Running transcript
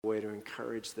way to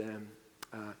encourage them.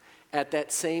 At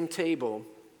that same table,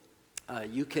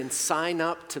 you can sign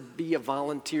up to be a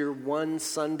volunteer one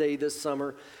Sunday this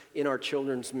summer in our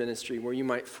children's ministry, where you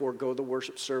might forego the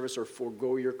worship service or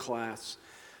forego your class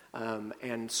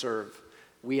and serve.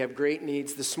 We have great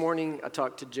needs. This morning, I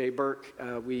talked to Jay Burke.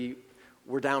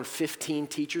 We're down 15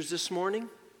 teachers this morning.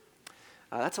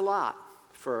 That's a lot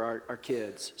for our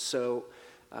kids. So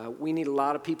we need a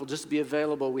lot of people just to be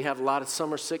available. We have a lot of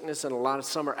summer sickness and a lot of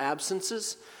summer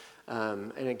absences.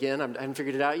 And again, I haven't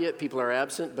figured it out yet. People are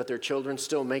absent, but their children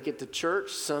still make it to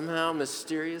church somehow,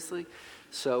 mysteriously.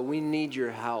 So we need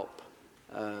your help.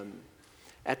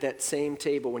 At that same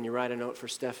table, when you write a note for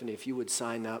Stephanie, if you would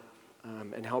sign up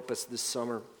and help us this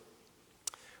summer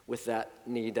with that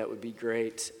need, that would be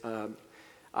great.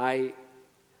 I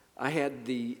had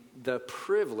the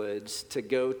privilege to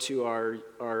go to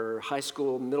our high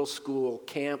school, middle school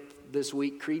camp this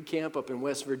week, Creed Camp up in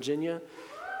West Virginia.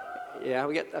 Yeah,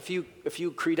 we got a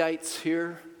few Creedites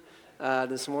here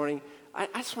this morning. I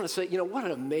just want to say, what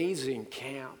an amazing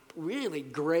camp. Really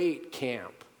great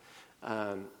camp.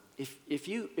 If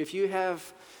you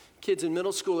have kids in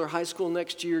middle school or high school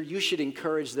next year, you should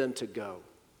encourage them to go.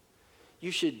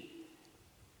 You should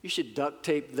duct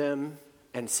tape them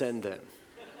and send them.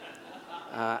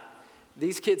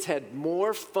 These kids had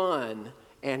more fun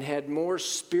and had more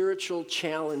spiritual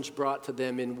challenge brought to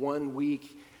them in 1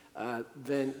 week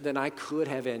than I could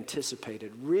have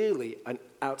anticipated. Really an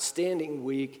outstanding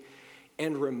week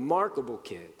and remarkable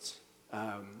kids.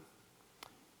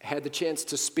 Had the chance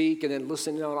to speak and then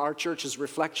listen on our church's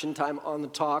reflection time on the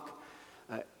talk.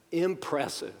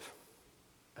 Impressive.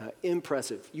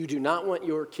 Impressive. You do not want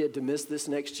your kid to miss this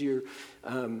next year.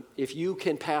 If you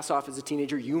can pass off as a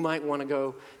teenager, you might want to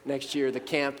go next year. The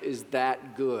camp is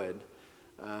that good.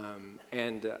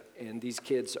 And these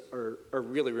kids are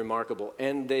really remarkable.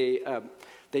 And they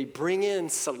bring in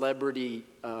celebrity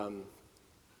kind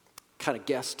of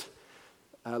guest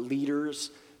leaders.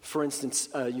 For instance,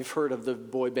 you've heard of the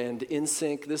boy band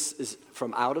NSYNC. This is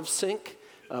from Out of Sync,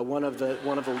 one of the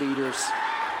leaders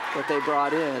that they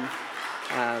brought in.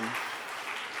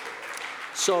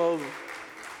 So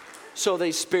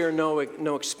they spare no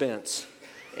expense,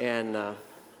 and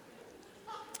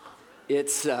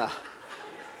it's.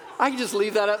 I can just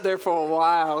leave that up there for a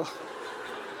while.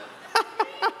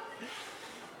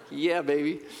 Yeah,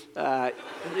 baby. The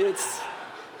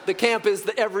camp is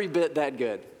every bit that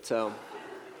good. So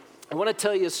I want to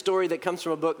tell you a story that comes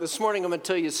from a book. This morning I'm going to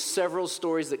tell you several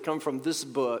stories that come from this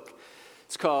book.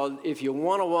 It's called If You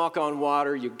Want to Walk on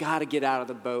Water, You Got to Get Out of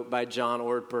the Boat by John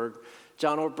Ortberg.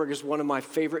 John Ortberg is one of my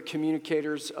favorite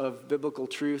communicators of biblical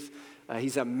truth.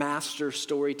 He's a master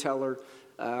storyteller.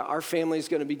 Our family is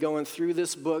going to be going through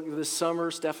this book this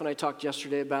summer. Steph and I talked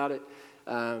yesterday about it.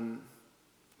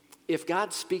 If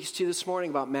God speaks to you this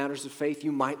morning about matters of faith,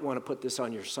 you might want to put this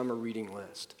on your summer reading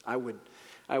list. I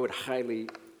would highly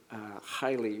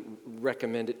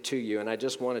recommend it to you. And I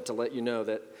just wanted to let you know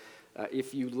that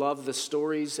if you love the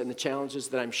stories and the challenges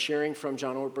that I'm sharing from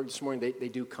John Ortberg this morning, they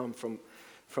do come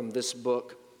from this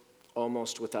book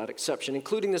almost without exception,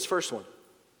 including this first one.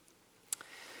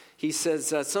 He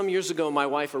says, some years ago, my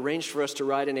wife arranged for us to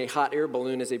ride in a hot air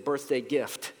balloon as a birthday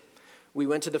gift. We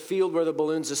went to the field where the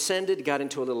balloons ascended, got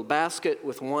into a little basket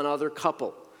with one other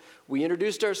couple. We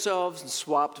introduced ourselves and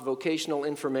swapped vocational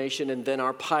information, and then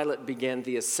our pilot began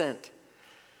the ascent.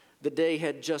 The day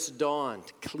had just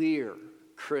dawned, clear,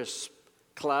 crisp,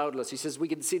 cloudless. He says we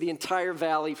could see the entire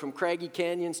valley from craggy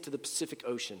canyons to the Pacific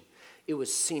Ocean. It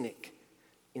was scenic,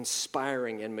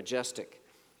 inspiring, and majestic.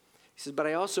 He says, but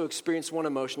I also experienced one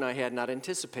emotion I had not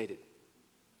anticipated: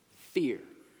 fear.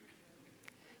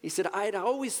 He said, I had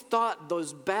always thought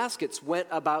those baskets went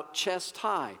about chest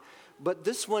high, but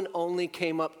this one only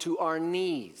came up to our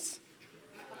knees.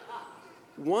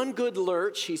 One good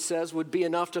lurch, he says, would be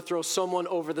enough to throw someone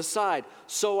over the side.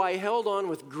 So I held on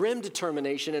with grim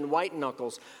determination and white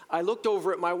knuckles. I looked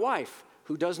over at my wife,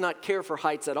 who does not care for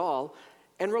heights at all,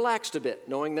 and relaxed a bit,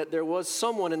 knowing that there was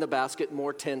someone in the basket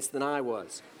more tense than I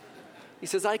was. He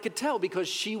says, I could tell because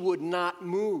she would not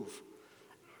move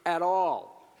at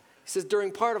all. He says,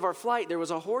 during part of our flight, there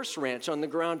was a horse ranch on the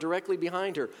ground directly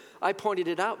behind her. I pointed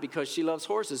it out because she loves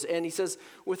horses. And he says,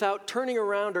 without turning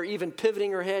around or even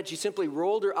pivoting her head, she simply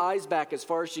rolled her eyes back as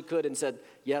far as she could and said,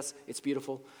 yes, it's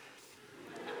beautiful.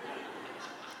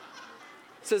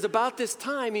 He says, about this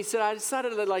time, he said, I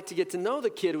decided I'd like to get to know the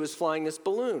kid who was flying this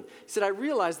balloon. He said, I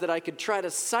realized that I could try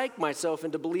to psych myself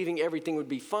into believing everything would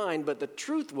be fine, but the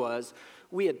truth was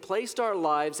we had placed our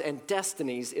lives and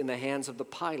destinies in the hands of the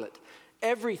pilot.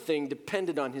 Everything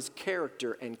depended on his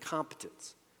character and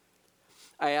competence.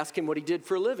 I asked him what he did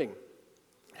for a living.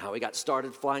 how he got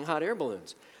started flying hot air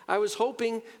balloons. I was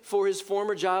hoping for his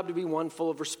former job to be one full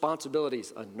of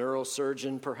responsibilities, a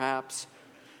neurosurgeon perhaps,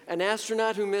 an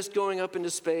astronaut who missed going up into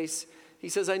space. He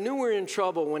says, I knew we were in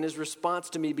trouble when his response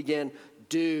to me began,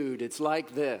 dude, it's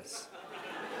like this.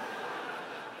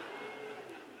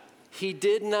 He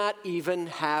did not even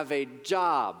have a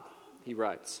job, he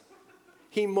writes.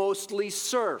 He mostly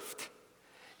surfed.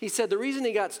 He said the reason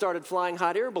he got started flying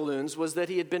hot air balloons was that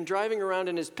he had been driving around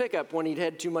in his pickup when he'd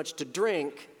had too much to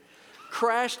drink,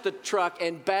 crashed the truck,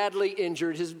 and badly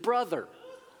injured his brother.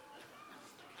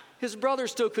 His brother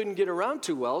still couldn't get around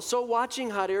too well, so watching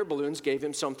hot air balloons gave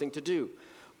him something to do.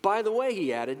 By the way,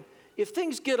 he added, if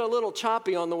things get a little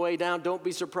choppy on the way down, don't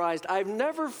be surprised. I've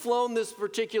never flown this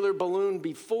particular balloon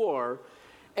before,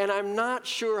 and I'm not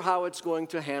sure how it's going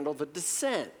to handle the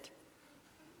descent.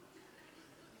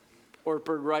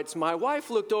 Ortberg writes, my wife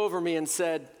looked over me and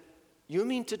said, you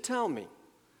mean to tell me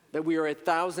that we are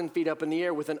 1,000 feet up in the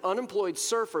air with an unemployed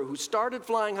surfer who started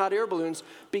flying hot air balloons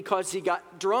because he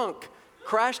got drunk,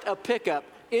 crashed a pickup,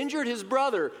 injured his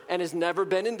brother, and has never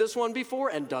been in this one before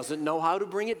and doesn't know how to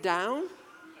bring it down?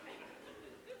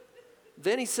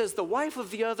 Then he says, the wife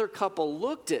of the other couple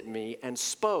looked at me and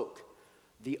spoke.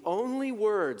 The only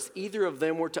words either of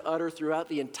them were to utter throughout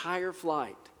the entire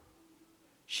flight.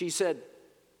 She said,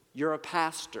 you're a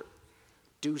pastor.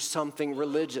 Do something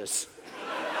religious.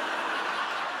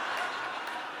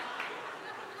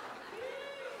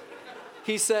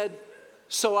 He said,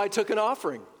 so I took an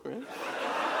offering. Right?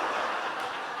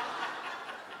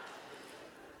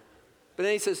 But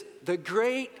then he says, the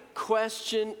great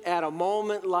question at a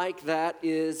moment like that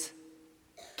is,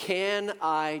 can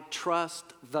I trust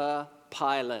the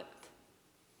pilot?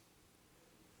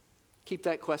 Keep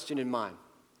that question in mind.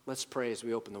 Let's pray as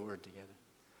we open the Word together.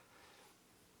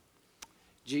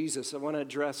 Jesus, I want to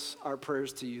address our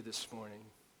prayers to you this morning.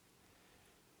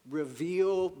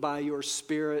 Reveal by your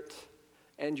Spirit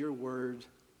and your Word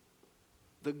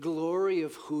the glory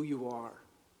of who you are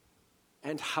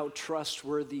and how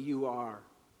trustworthy you are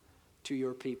to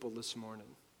your people this morning.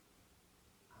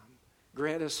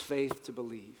 Grant us faith to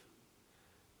believe.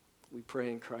 We pray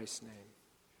in Christ's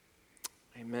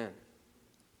name. Amen.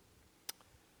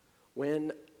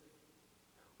 When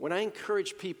I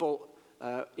encourage people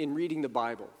in reading the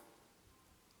Bible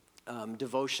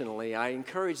devotionally, I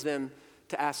encourage them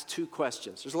to ask two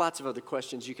questions. There's lots of other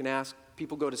questions you can ask.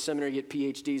 People go to seminary, get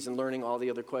PhDs in learning all the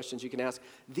other questions you can ask.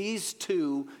 These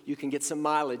two you can get some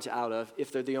mileage out of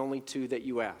if they're the only two that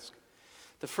you ask.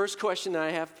 The first question that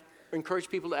I have encouraged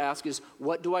people to ask is,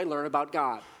 what do I learn about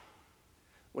God?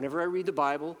 Whenever I read the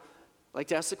Bible, I like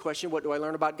to ask the question, what do I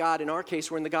learn about God? In our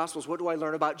case, we're in the Gospels. What do I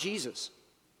learn about Jesus?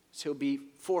 So he'll be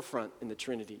forefront in the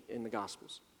Trinity in the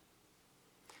Gospels.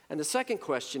 And the second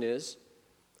question is,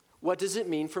 what does it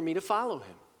mean for me to follow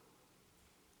him?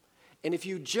 And if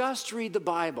you just read the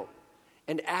Bible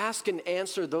and ask and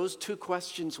answer those two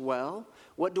questions well,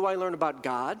 what do I learn about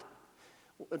God?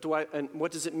 And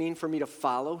what does it mean for me to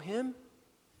follow him?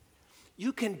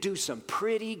 You can do some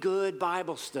pretty good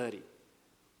Bible study.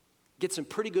 Get some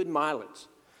pretty good mileage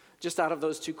just out of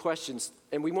those two questions.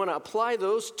 And we want to apply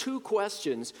those two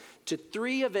questions to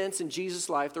three events in Jesus'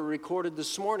 life that were recorded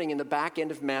this morning in the back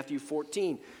end of Matthew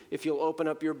 14. If you'll open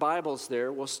up your Bibles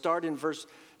there, we'll start in verse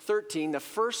 13, the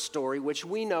first story, which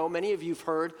we know, many of you have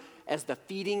heard, as the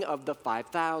feeding of the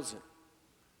 5,000. It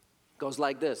goes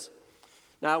like this.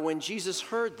 Now, when Jesus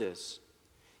heard this,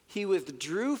 he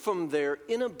withdrew from there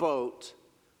in a boat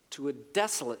to a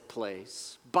desolate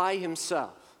place by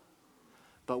himself.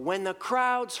 But when the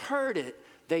crowds heard it,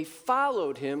 they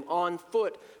followed him on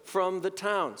foot from the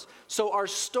towns. So our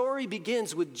story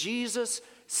begins with Jesus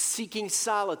seeking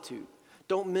solitude.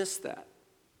 Don't miss that.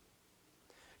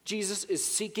 Jesus is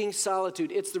seeking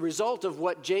solitude. It's the result of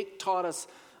what Jake taught us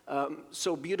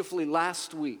so beautifully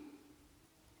last week.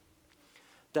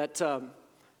 That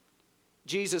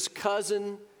Jesus'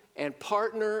 cousin and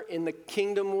partner in the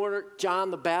kingdom work, John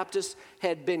the Baptist,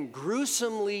 had been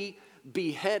gruesomely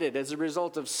beheaded as a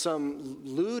result of some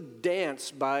lewd dance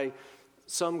by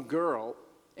some girl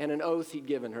and an oath he'd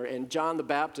given her. And John the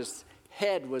Baptist's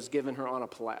head was given her on a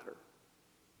platter.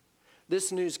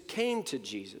 This news came to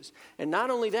Jesus. And not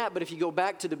only that, but if you go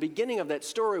back to the beginning of that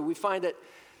story, we find that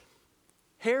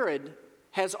Herod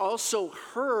has also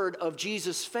heard of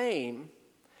Jesus' fame,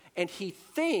 and he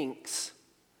thinks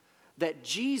that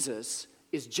Jesus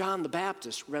is John the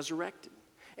Baptist resurrected.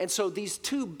 And so these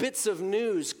two bits of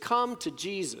news come to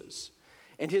Jesus,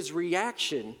 and his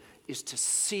reaction is to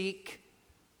seek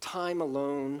time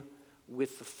alone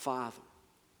with the Father.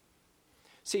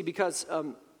 See, because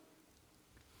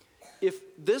if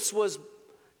this was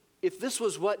if this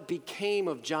was what became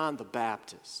of John the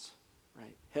Baptist,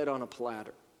 right, head on a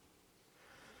platter,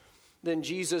 then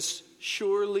Jesus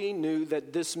surely knew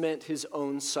that this meant his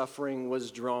own suffering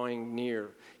was drawing near.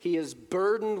 He is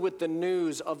burdened with the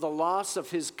news of the loss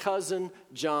of his cousin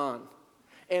John,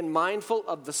 and mindful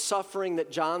of the suffering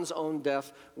that John's own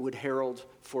death would herald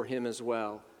for him as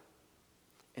well.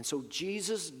 And so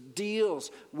Jesus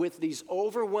deals with these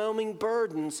overwhelming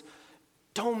burdens,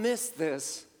 don't miss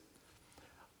this,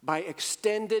 by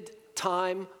extended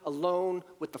time alone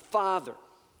with the Father.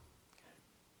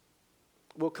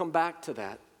 We'll come back to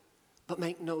that, but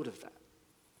make note of that.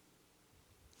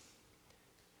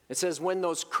 It says, when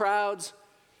those crowds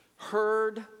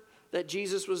heard that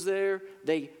Jesus was there,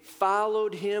 they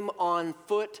followed him on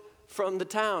foot from the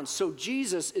town. So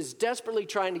Jesus is desperately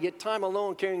trying to get time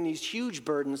alone carrying these huge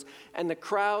burdens, and the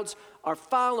crowds are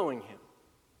following him.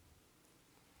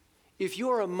 If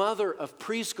you're a mother of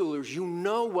preschoolers, you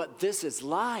know what this is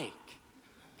like.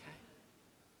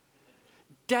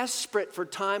 Desperate for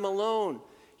time alone.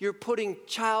 You're putting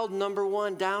child number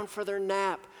 1 down for their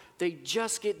nap. They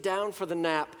just get down for the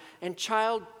nap. And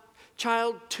child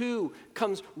 2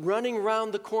 comes running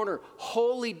around the corner,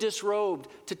 wholly disrobed,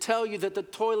 to tell you that the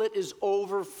toilet is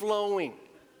overflowing.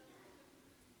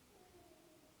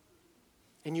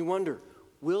 And you wonder,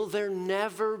 will there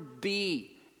never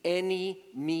be any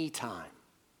me time?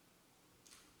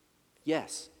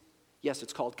 Yes,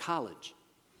 it's called college.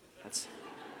 That's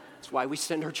why we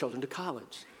send our children to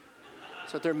college,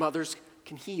 so that their mothers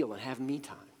can heal and have me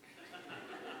time.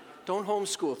 Don't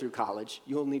homeschool through college.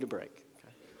 You'll need a break.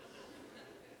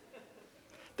 Okay?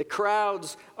 The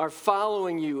crowds are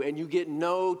following you, and you get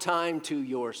no time to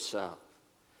yourself.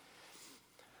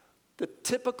 The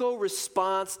typical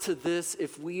response to this,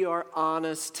 if we are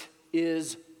honest,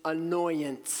 is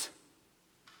annoyance.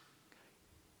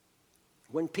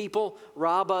 When people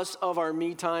rob us of our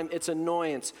me time, it's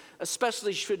annoyance,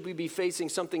 especially should we be facing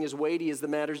something as weighty as the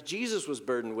matters Jesus was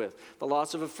burdened with, the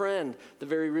loss of a friend, the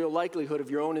very real likelihood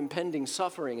of your own impending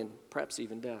suffering, and perhaps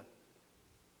even death.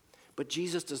 But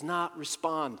Jesus does not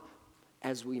respond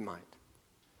as we might.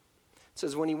 It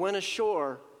says, when he went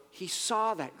ashore, he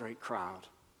saw that great crowd,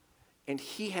 and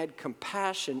he had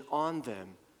compassion on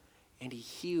them, and he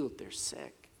healed their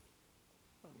sick.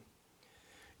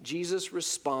 Jesus'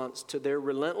 response to their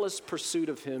relentless pursuit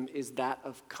of him is that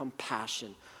of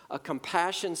compassion, a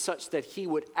compassion such that he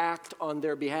would act on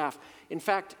their behalf. In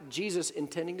fact, Jesus,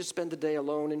 intending to spend the day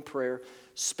alone in prayer,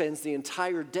 spends the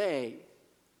entire day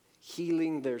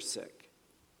healing their sick.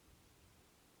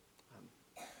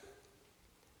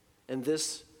 And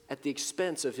this at the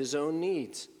expense of his own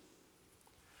needs.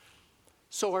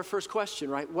 So our first question,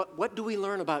 right? What do we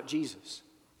learn about Jesus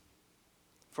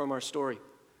from our story?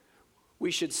 We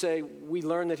should say we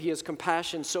learn that he has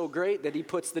compassion so great that he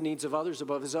puts the needs of others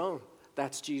above his own.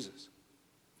 That's Jesus.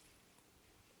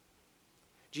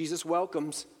 Jesus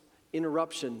welcomes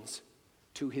interruptions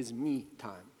to his me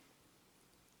time.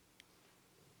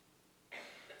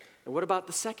 And what about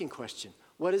the second question?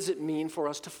 What does it mean for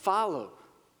us to follow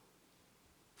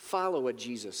a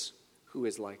Jesus who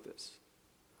is like this?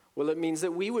 Well, it means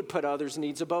that we would put others'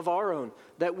 needs above our own,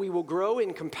 that we will grow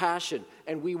in compassion,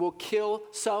 and we will kill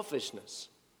selfishness.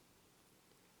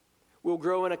 We'll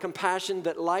grow in a compassion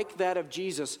that, like that of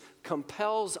Jesus,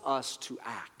 compels us to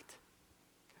act.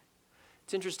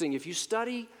 It's interesting, if you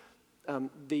study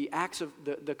the acts of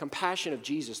the compassion of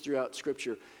Jesus throughout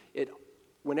Scripture,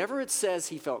 whenever it says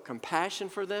he felt compassion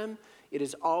for them, it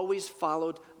is always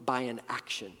followed by an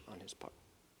action on his part.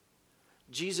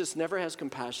 Jesus never has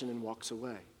compassion and walks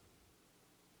away.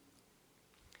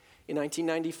 In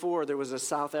 1994, there was a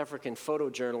South African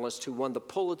photojournalist who won the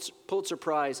Pulitzer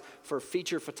Prize for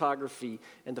feature photography,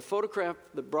 and the photograph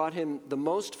that brought him the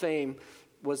most fame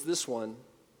was this one.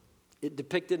 It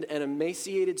depicted an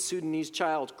emaciated Sudanese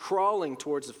child crawling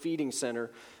towards a feeding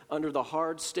center under the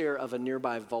hard stare of a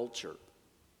nearby vulture.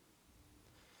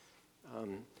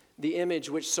 The image,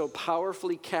 which so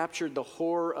powerfully captured the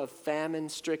horror of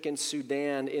famine-stricken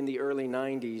Sudan in the early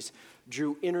 90s,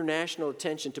 drew international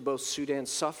attention to both Sudan's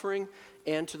suffering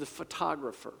and to the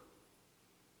photographer.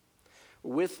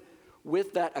 With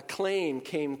that acclaim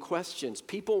came questions.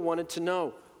 People wanted to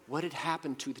know what had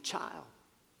happened to the child.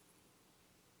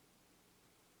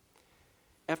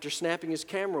 After snapping his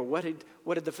camera, what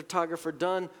had the photographer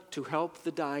done to help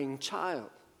the dying child?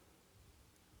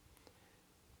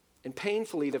 And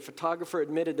painfully, the photographer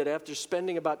admitted that after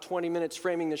spending about 20 minutes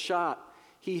framing the shot,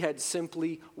 he had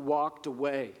simply walked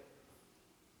away.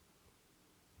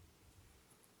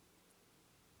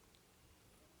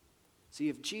 See,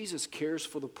 if Jesus cares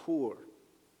for the poor,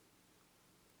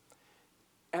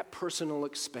 at personal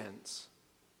expense,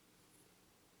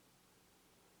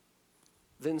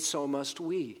 then so must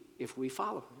we if we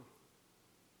follow him.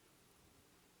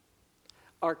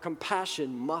 Our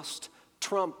compassion must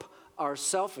trump our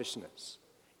selfishness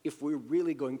if we're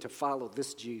really going to follow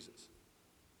this Jesus.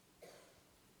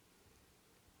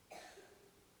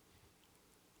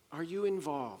 Are you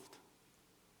involved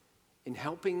in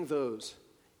helping those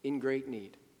in great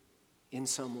need in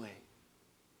some way?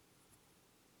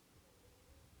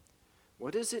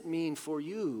 What does it mean for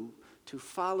you to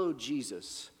follow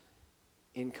Jesus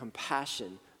in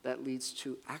compassion that leads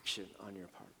to action on your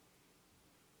part?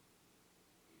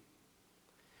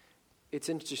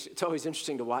 It's always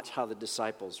interesting to watch how the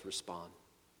disciples respond.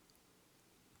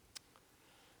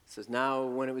 It says, now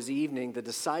when it was evening, the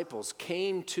disciples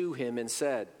came to him and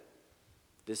said,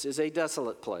 this is a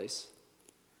desolate place,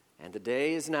 and the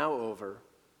day is now over.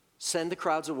 Send the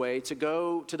crowds away to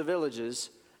go to the villages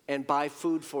and buy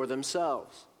food for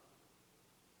themselves.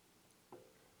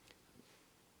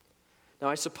 Now,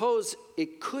 I suppose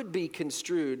it could be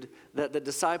construed that the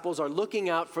disciples are looking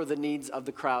out for the needs of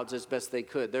the crowds as best they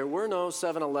could. There were no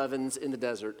 7-Elevens in the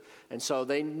desert, and so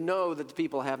they know that the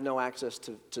people have no access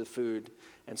to food,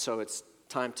 and so it's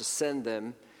time to send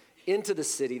them into the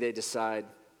city, they decide.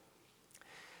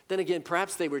 Then again,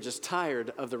 perhaps they were just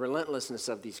tired of the relentlessness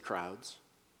of these crowds,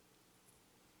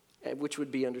 which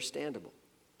would be understandable.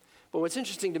 But what's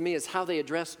interesting to me is how they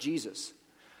address Jesus.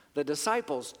 The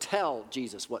disciples tell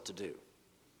Jesus what to do.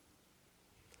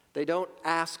 They don't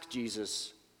ask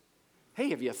Jesus,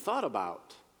 hey, have you thought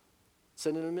about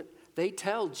sending them in? They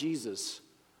tell Jesus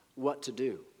what to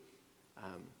do.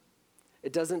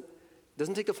 It doesn't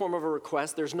take the form of a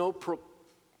request. There's no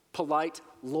polite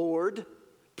Lord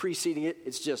preceding it.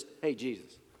 It's just, hey,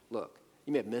 Jesus, look,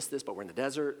 you may have missed this, but we're in the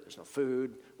desert. There's no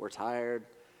food. We're tired.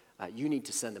 You need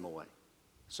to send them away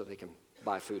so they can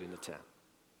buy food in the town.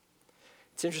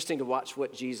 It's interesting to watch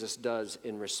what Jesus does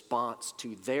in response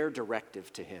to their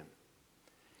directive to him.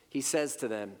 He says to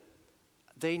them,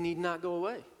 they need not go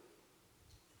away.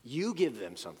 You give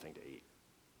them something to eat.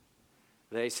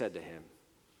 They said to him,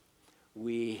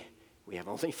 we have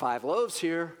only 5 loaves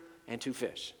here and 2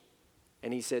 fish.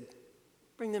 And he said,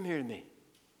 bring them here to me.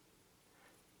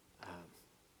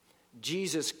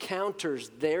 Jesus counters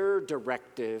their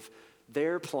directive,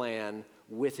 their plan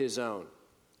with his own.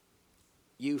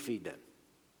 You feed them.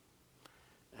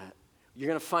 You're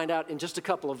going to find out in just a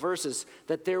couple of verses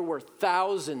that there were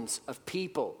thousands of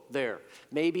people there.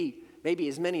 Maybe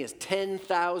as many as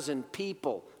 10,000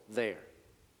 people there.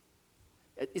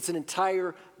 It's an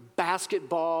entire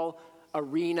basketball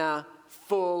arena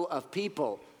full of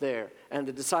people there. And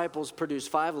the disciples produce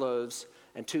 5 loaves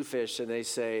and 2 fish, and they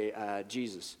say,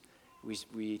 Jesus,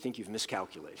 we think you've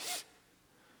miscalculated.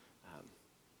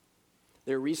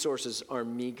 Their resources are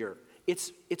meager.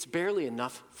 It's barely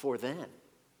enough for them.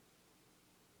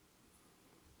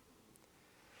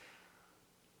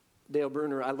 Dale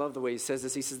Bruner, I love the way he says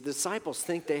this. He says, the disciples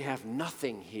think they have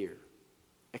nothing here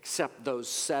except those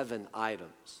 7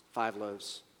 items, 5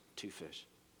 loaves, 2 fish.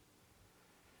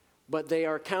 But they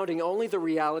are counting only the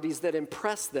realities that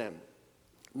impress them,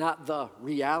 not the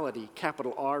reality,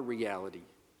 capital R reality,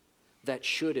 that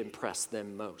should impress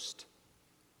them most.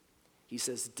 He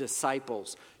says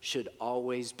disciples should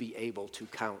always be able to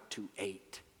count to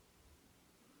 8.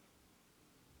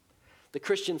 The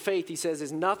Christian faith, he says,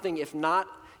 is nothing if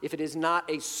it is not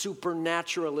a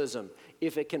supernaturalism,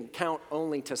 if it can count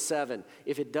only to 7,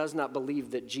 if it does not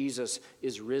believe that Jesus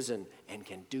is risen and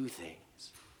can do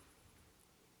things.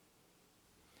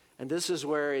 And this is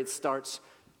where it starts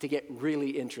to get really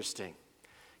interesting.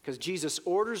 Because Jesus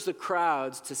orders the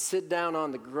crowds to sit down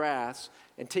on the grass,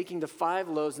 and taking the 5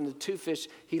 loaves and the 2 fish,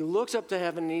 he looks up to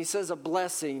heaven and he says a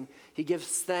blessing. He gives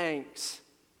thanks.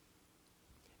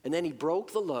 And then he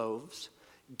broke the loaves,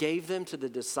 gave them to the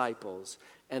disciples,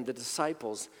 and the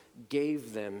disciples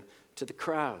gave them to the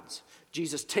crowds.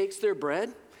 Jesus takes their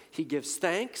bread, he gives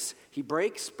thanks, he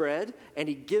breaks bread, and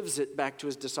he gives it back to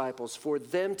his disciples for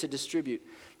them to distribute.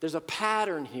 There's a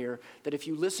pattern here that if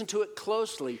you listen to it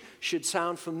closely should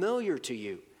sound familiar to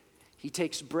you. He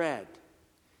takes bread,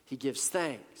 he gives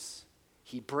thanks,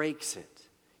 he breaks it,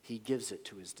 he gives it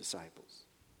to his disciples.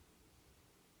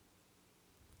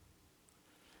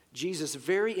 Jesus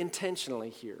very intentionally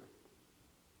here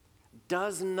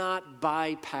does not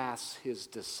bypass his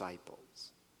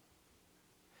disciples.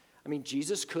 I mean,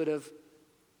 Jesus could have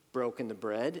broken the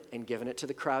bread and given it to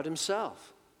the crowd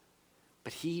himself.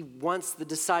 But he wants the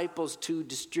disciples to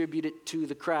distribute it to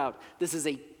the crowd. This is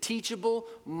a teachable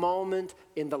moment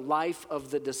in the life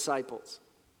of the disciples.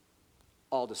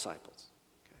 All disciples.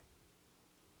 Okay.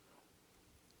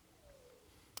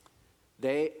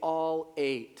 They all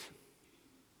ate.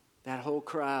 That whole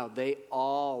crowd, they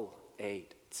all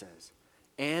ate, it says,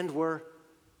 and were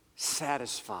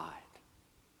satisfied.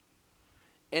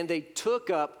 And they took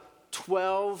up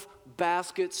 12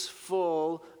 baskets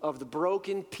full of the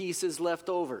broken pieces left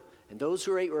over. And those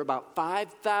who ate were about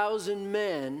 5,000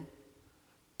 men,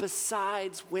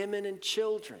 besides women and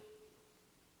children.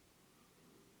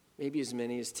 Maybe as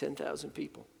many as 10,000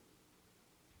 people.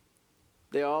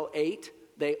 They all ate,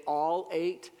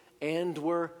 and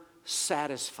were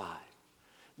satisfied.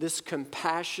 This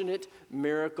compassionate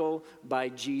miracle by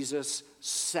Jesus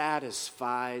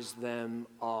satisfies them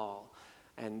all.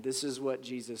 And this is what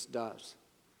Jesus does.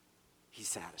 He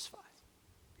satisfies.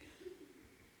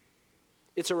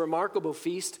 It's a remarkable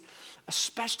feast,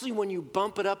 especially when you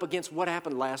bump it up against what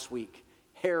happened last week,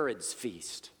 Herod's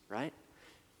feast, right?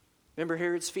 Remember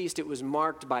Herod's feast? It was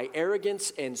marked by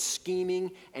arrogance and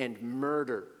scheming and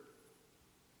murder.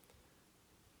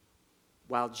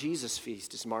 While Jesus'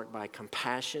 feast is marked by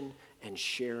compassion and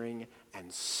sharing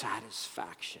and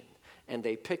satisfaction. And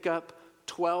they pick up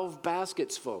 12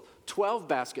 baskets full. 12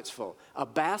 baskets full. A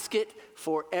basket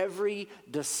for every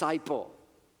disciple.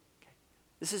 Okay.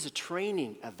 This is a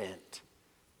training event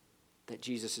that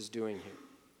Jesus is doing here.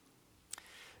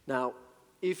 Now,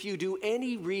 if you do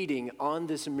any reading on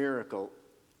this miracle,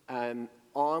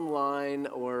 online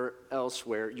or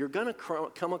elsewhere, you're going to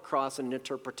come across an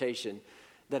interpretation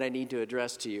that I need to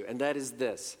address to you, and that is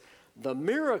this. The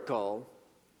miracle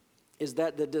is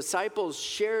that the disciples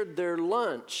shared their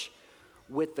lunch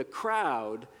with the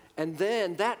crowd, and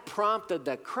then that prompted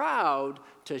the crowd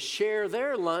to share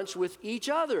their lunch with each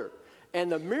other.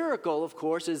 And the miracle, of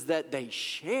course, is that they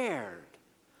shared.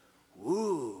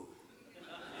 Woo.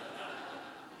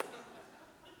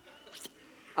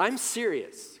 I'm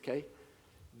serious, okay?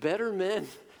 Better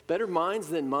minds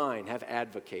than mine have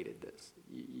advocated this.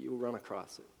 You'll run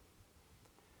across it.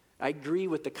 I agree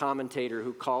with the commentator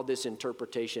who called this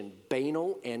interpretation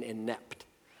banal and inept.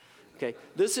 Okay,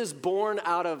 this is born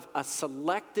out of a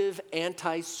selective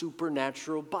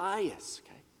anti-supernatural bias.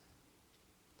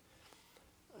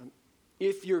 Okay,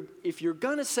 if you're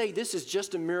gonna say this is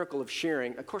just a miracle of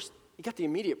sharing, of course you got the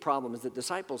immediate problem is that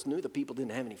disciples knew the people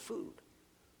didn't have any food.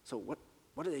 So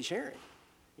what are they sharing?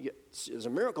 There's a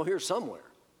miracle here somewhere.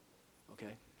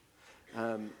 Okay.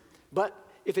 But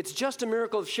if it's just a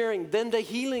miracle of sharing, then the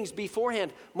healings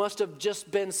beforehand must have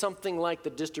just been something like the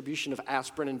distribution of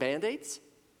aspirin and Band-Aids.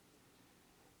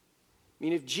 I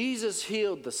mean, if Jesus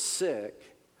healed the sick,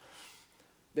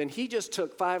 then he just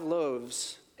took 5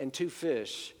 loaves and 2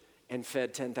 fish and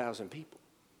fed 10,000 people.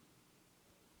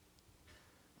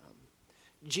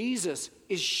 Jesus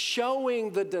is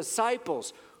showing the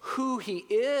disciples who he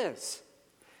is.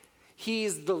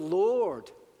 He's the Lord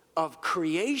of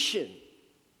creation.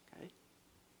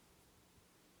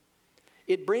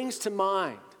 It brings to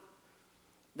mind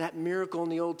that miracle in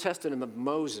the Old Testament of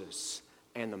Moses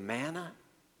and the manna,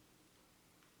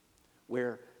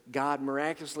 where God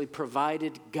miraculously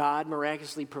provided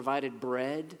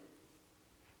bread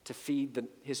to feed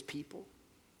his people,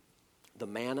 the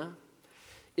manna.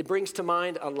 It brings to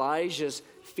mind Elijah's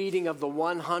feeding of the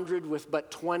 100 with but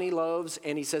 20 loaves,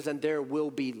 and he says, and there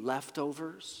will be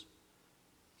leftovers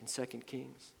in 2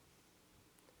 Kings.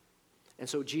 And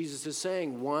so Jesus is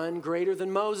saying, one greater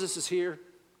than Moses is here.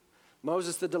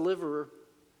 Moses the deliverer.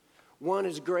 One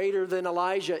is greater than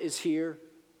Elijah is here.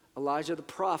 Elijah the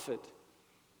prophet.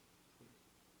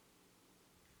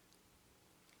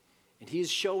 And he is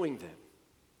showing them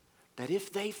that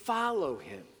if they follow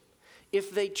him, if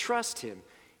they trust him,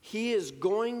 he is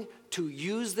going to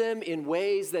use them in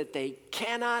ways that they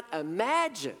cannot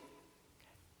imagine.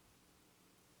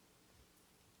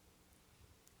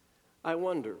 I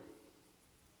wonder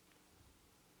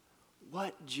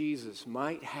what Jesus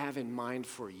might have in mind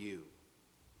for you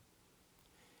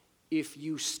if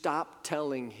you stop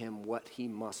telling him what he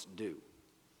must do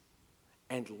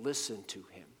and listen to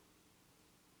him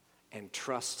and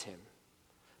trust him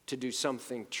to do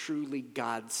something truly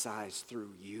God-sized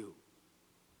through you.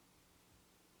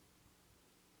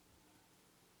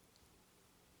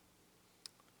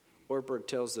 Ortberg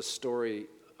tells the story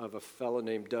of a fellow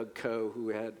named Doug Coe who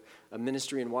had a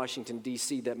ministry in Washington,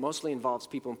 D.C. that mostly involves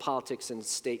people in politics and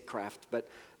statecraft. But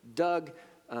Doug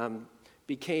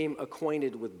became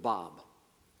acquainted with Bob.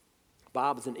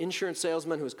 Bob is an insurance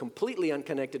salesman who is completely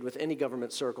unconnected with any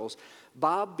government circles.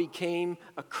 Bob became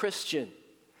a Christian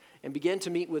and began to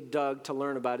meet with Doug to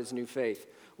learn about his new faith.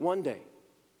 One day,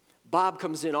 Bob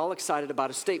comes in all excited about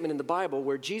a statement in the Bible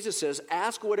where Jesus says,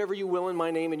 ask whatever you will in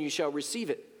my name and you shall receive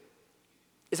it.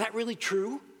 Is that really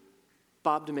true?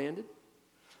 Bob demanded.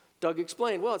 Doug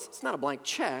explained, well, it's not a blank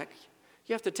check.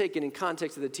 You have to take it in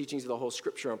context of the teachings of the whole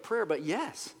Scripture on prayer, but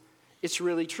yes, it's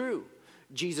really true.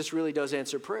 Jesus really does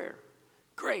answer prayer.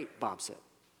 Great, Bob said.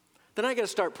 Then I got to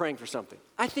start praying for something.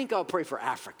 I think I'll pray for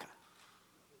Africa.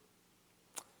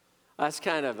 That's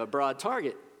kind of a broad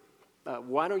target.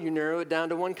 Why don't you narrow it down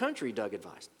to one country, Doug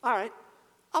advised. All right,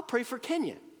 I'll pray for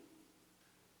Kenya.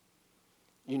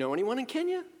 You know anyone in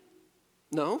Kenya?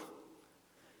 No.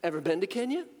 Ever been to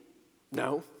Kenya?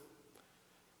 No.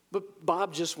 But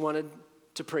Bob just wanted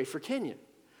to pray for Kenya.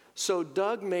 So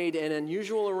Doug made an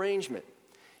unusual arrangement.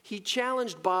 He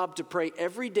challenged Bob to pray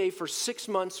every day for 6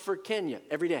 months for Kenya,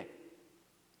 every day.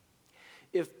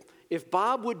 If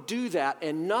Bob would do that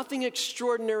and nothing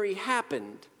extraordinary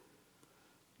happened,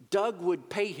 Doug would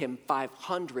pay him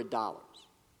 $500.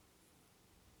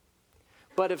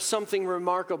 But if something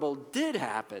remarkable did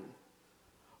happen,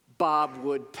 Bob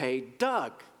would pay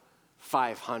Doug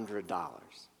 $500.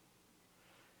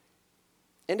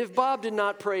 And if Bob did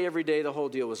not pray every day, the whole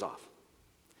deal was off.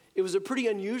 It was a pretty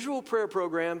unusual prayer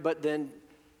program, but then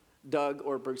Doug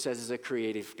Ortberg says is a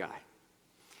creative guy.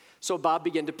 So Bob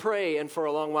began to pray, and for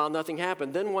a long while, nothing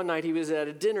happened. Then one night he was at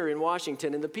a dinner in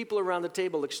Washington, and the people around the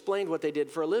table explained what they did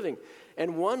for a living.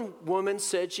 And one woman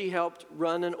said she helped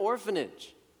run an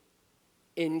orphanage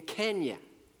in Kenya,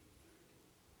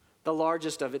 the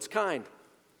largest of its kind.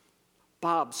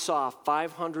 Bob saw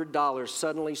 $500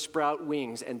 suddenly sprout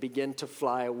wings and begin to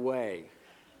fly away.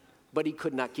 But he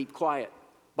could not keep quiet.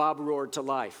 Bob roared to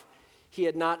life. He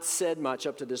had not said much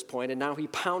up to this point, and now he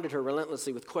pounded her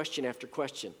relentlessly with question after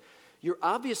question. You're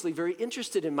obviously very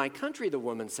interested in my country, the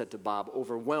woman said to Bob,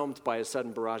 overwhelmed by a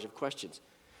sudden barrage of questions.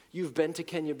 You've been to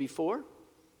Kenya before?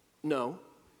 No.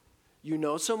 You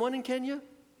know someone in Kenya?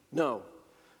 No.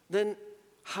 Then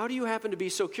how do you happen to be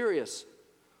so curious?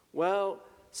 Well,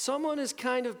 someone is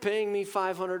kind of paying me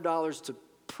 $500 to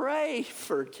pray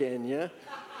for Kenya.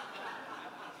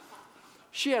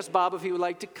 She asked Bob if he would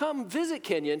like to come visit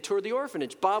Kenya and tour the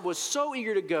orphanage. Bob was so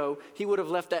eager to go, he would have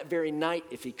left that very night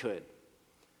if he could.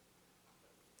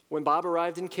 When Bob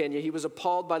arrived in Kenya, he was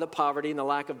appalled by the poverty and the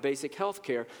lack of basic health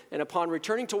care. And upon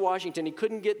returning to Washington, he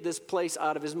couldn't get this place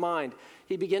out of his mind.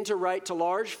 He began to write to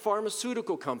large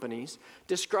pharmaceutical companies,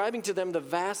 describing to them the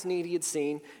vast need he had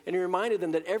seen, and he reminded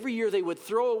them that every year they would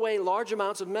throw away large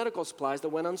amounts of medical supplies that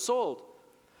went unsold.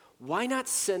 Why not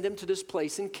send them to this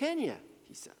place in Kenya,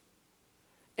 he said.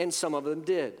 And some of them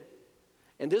did.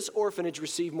 And this orphanage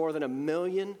received more than $1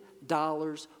 million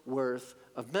worth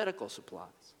of medical supplies.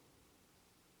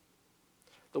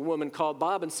 The woman called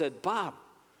Bob and said, Bob,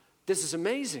 this is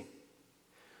amazing.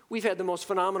 We've had the most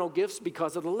phenomenal gifts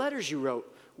because of the letters you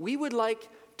wrote. We would like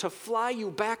to fly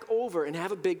you back over and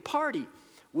have a big party.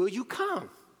 Will you come?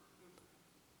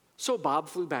 So Bob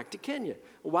flew back to Kenya.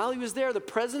 While he was there, the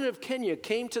president of Kenya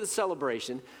came to the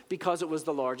celebration because it was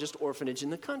the largest orphanage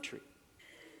in the country.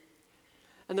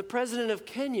 And the president of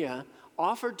Kenya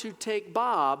offered to take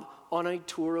Bob on a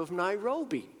tour of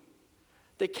Nairobi,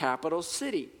 the capital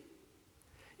city.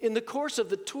 In the course of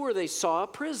the tour, they saw a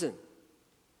prison.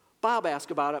 Bob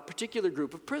asked about a particular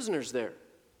group of prisoners there.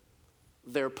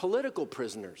 They're political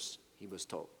prisoners, he was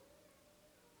told.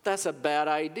 That's a bad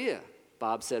idea,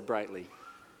 Bob said brightly.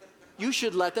 You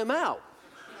should let them out.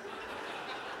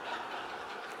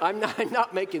 I'm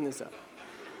not making this up.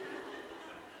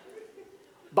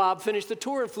 Bob finished the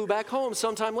tour and flew back home.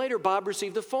 Sometime later, Bob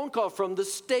received a phone call from the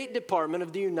State Department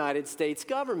of the United States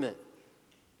government.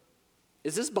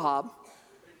 Is this Bob?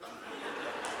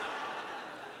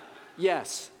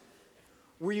 Yes.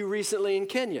 Were you recently in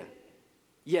Kenya?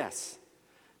 Yes.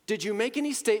 Did you make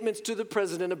any statements to the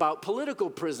president about political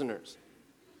prisoners?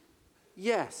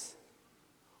 Yes.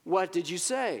 What did you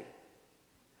say?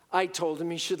 I told him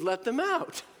he should let them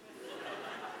out.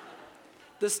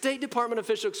 The State Department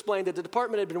official explained that the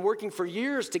department had been working for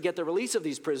years to get the release of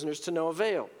these prisoners to no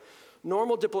avail.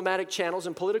 Normal diplomatic channels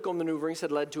and political maneuverings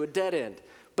had led to a dead end.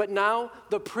 But now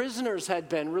the prisoners had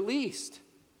been released.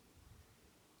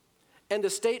 And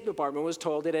the State Department was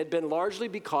told it had been largely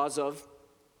because of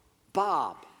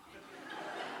Bob.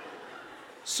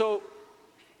 So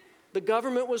the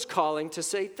government was calling to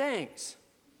say thanks.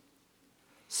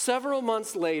 Several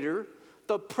months later,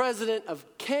 the president of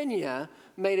Kenya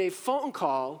made a phone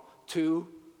call to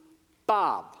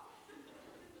Bob.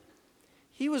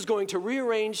 He was going to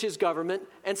rearrange his government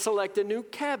and select a new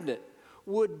cabinet.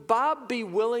 Would Bob be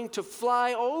willing to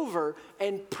fly over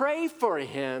and pray for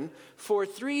him for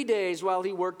 3 days while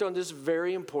he worked on this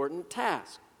very important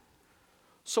task?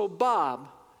 So Bob,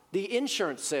 the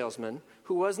insurance salesman,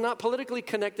 who was not politically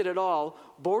connected at all,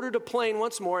 boarded a plane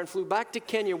once more and flew back to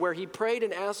Kenya, where he prayed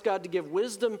and asked God to give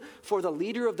wisdom for the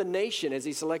leader of the nation as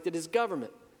he selected his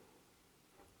government.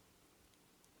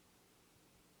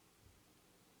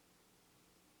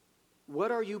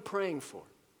 What are you praying for?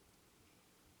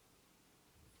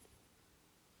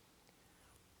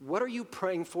 What are you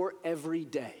praying for every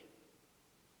day?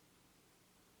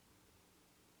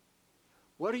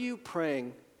 What are you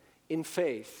praying in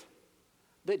faith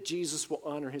that Jesus will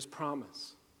honor his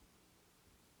promise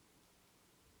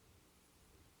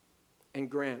and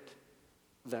grant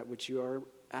that which you are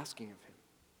asking of him?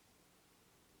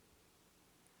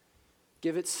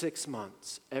 Give it 6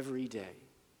 months every day,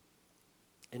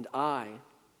 and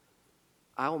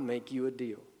I'll make you a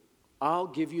deal. I'll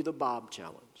give you the Bob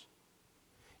challenge.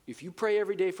 If you pray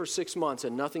every day for 6 months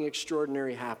and nothing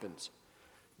extraordinary happens,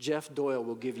 Jeff Doyle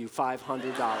will give you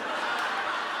 $500.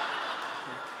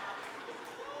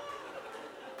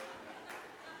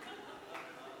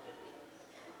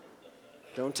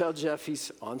 Don't tell Jeff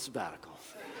he's on sabbatical.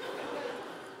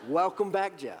 Welcome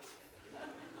back, Jeff.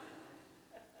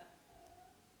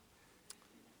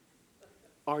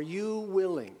 Are you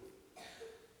willing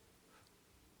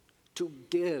to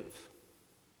give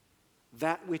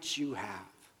that which you have,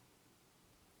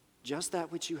 just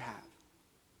that which you have,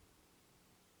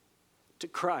 to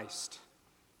Christ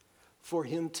for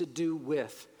him to do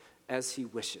with as he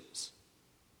wishes?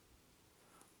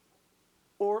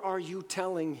 Or are you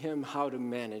telling him how to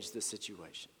manage the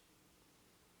situation?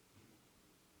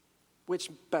 Which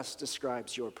best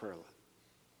describes your prayer life?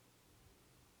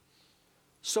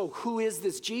 So who is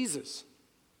this Jesus?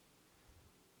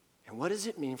 And what does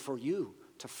it mean for you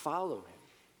to follow him?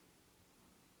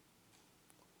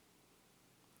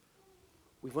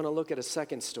 We want to look at a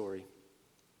second story.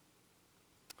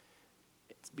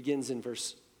 It begins in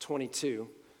verse 22.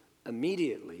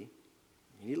 Immediately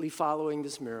following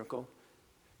this miracle,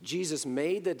 Jesus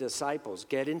made the disciples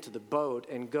get into the boat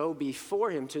and go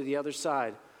before him to the other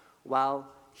side while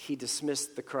he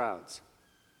dismissed the crowds.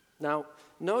 Now,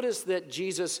 notice that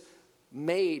Jesus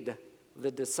made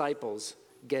the disciples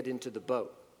get into the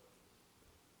boat.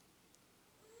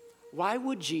 Why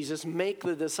would Jesus make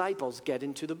the disciples get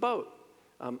into the boat?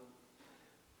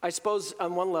 I suppose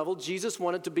on one level, Jesus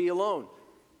wanted to be alone.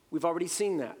 We've already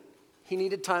seen that. He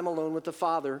needed time alone with the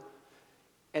Father,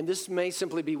 and this may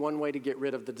simply be one way to get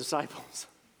rid of the disciples.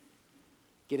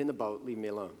 Get in the boat, leave me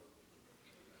alone.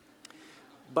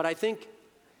 But I think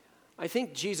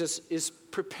Jesus is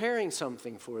preparing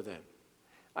something for them.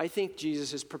 I think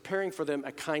Jesus is preparing for them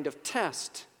a kind of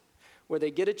test where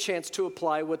they get a chance to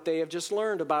apply what they have just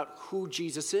learned about who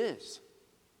Jesus is,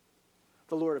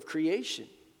 the Lord of creation,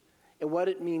 and what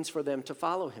it means for them to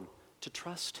follow him, to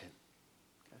trust him.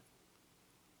 Okay.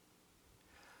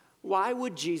 Why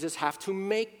would Jesus have to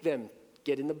make them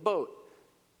get in the boat?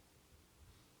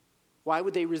 Why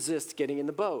would they resist getting in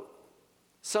the boat?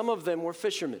 Some of them were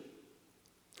fishermen.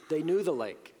 They knew the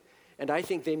lake, and I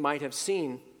think they might have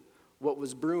seen what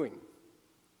was brewing.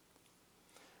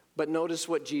 But notice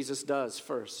what Jesus does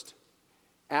first.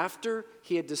 After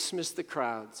he had dismissed the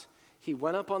crowds, he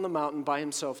went up on the mountain by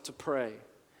himself to pray,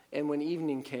 and when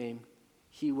evening came,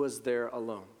 he was there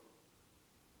alone.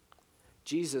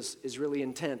 Jesus is really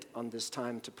intent on this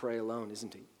time to pray alone,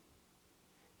 isn't he?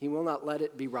 He will not let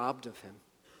it be robbed of him.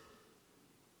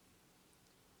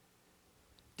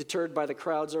 Deterred by the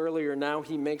crowds earlier, now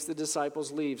he makes the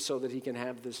disciples leave so that he can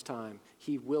have this time.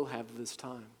 He will have this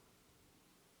time.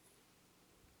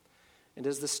 And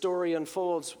as the story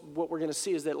unfolds, what we're going to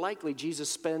see is that likely Jesus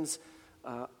spends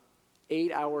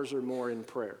 8 hours or more in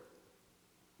prayer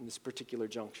in this particular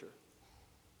juncture.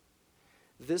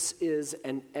 This is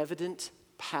an evident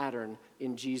pattern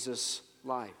in Jesus'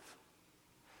 life.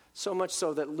 So much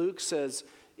so that Luke says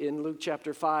in Luke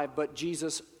chapter 5, but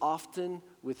Jesus often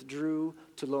withdrew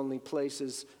to lonely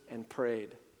places and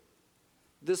prayed.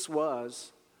 This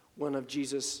was one of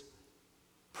Jesus'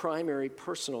 primary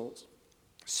personal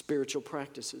spiritual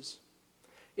practices.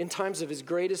 In times of his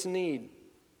greatest need,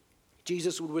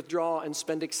 Jesus would withdraw and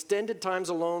spend extended times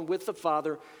alone with the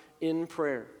Father in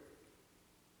prayer.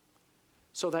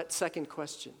 So that second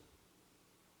question,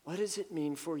 what does it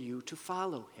mean for you to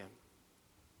follow him?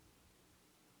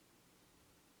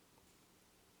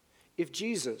 If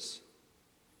Jesus,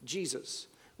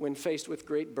 when faced with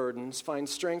great burdens,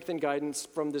 finds strength and guidance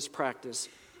from this practice,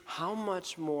 how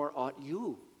much more ought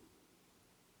you?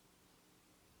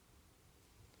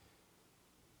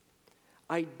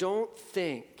 I don't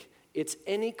think it's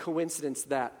any coincidence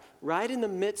that right in the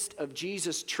midst of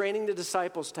Jesus training the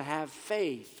disciples to have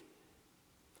faith,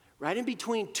 right in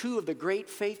between two of the great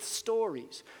faith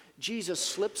stories, Jesus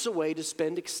slips away to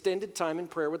spend extended time in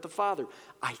prayer with the Father.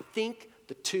 I think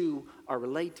the two are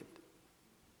related.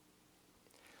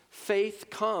 Faith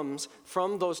comes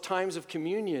from those times of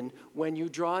communion when you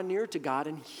draw near to God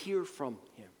and hear from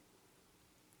him.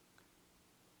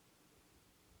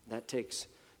 That takes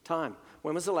time.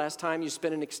 When was the last time you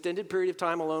spent an extended period of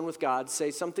time alone with God, say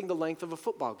something the length of a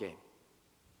football game?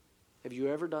 Have you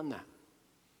ever done that?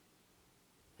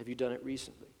 Have you done it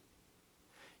recently?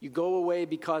 You go away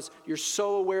because you're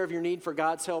so aware of your need for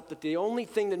God's help that the only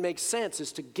thing that makes sense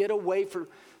is to get away for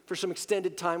some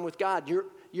extended time with God.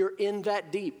 You're in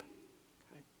that deep.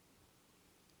 Okay?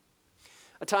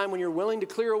 A time when you're willing to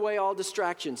clear away all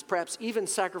distractions, perhaps even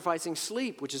sacrificing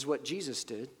sleep, which is what Jesus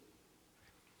did,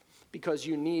 because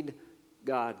you need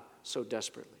God so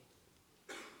desperately.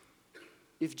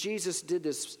 If Jesus did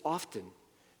this often,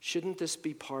 shouldn't this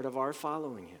be part of our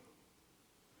following him?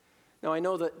 Now, I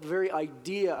know that the very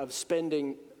idea of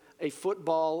spending a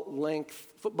football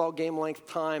game length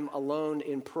time alone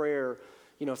in prayer,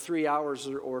 3 hours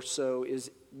or so, is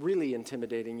really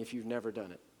intimidating if you've never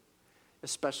done it,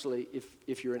 especially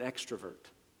if you're an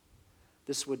extrovert.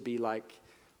 This would be like,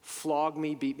 flog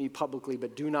me, beat me publicly,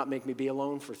 but do not make me be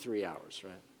alone for 3 hours,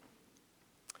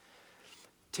 right?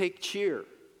 Take cheer,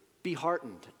 be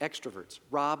heartened, extroverts.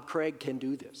 Rob Craig can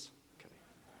do this.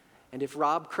 And if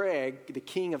Rob Craig, the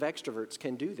king of extroverts,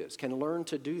 can do this, can learn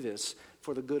to do this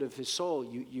for the good of his soul,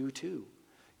 you too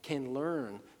can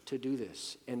learn to do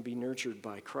this and be nurtured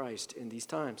by Christ in these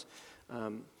times.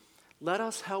 Let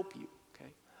us help you,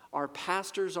 okay? Our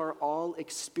pastors are all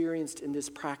experienced in this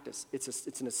practice.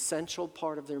 It's an essential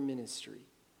part of their ministry.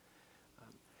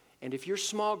 And if your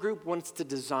small group wants to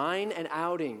design an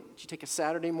outing, you take a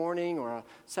Saturday morning or a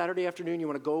Saturday afternoon, you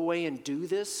want to go away and do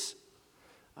this,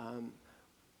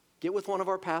 get with one of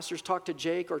our pastors, talk to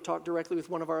Jake or talk directly with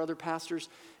one of our other pastors,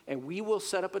 and we will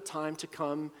set up a time to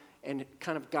come and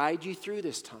kind of guide you through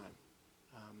this time.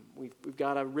 We've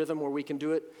got a rhythm where we can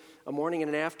do it a morning and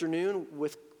an afternoon,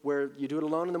 where you do it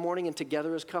alone in the morning and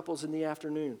together as couples in the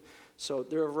afternoon. So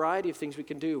there are a variety of things we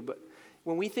can do, but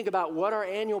when we think about what our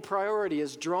annual priority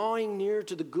is, drawing near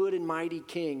to the good and mighty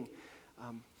King,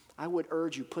 I would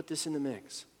urge you, put this in the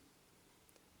mix.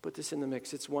 Put this in the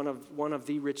mix. It's one of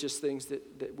the richest things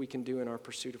that we can do in our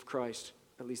pursuit of Christ.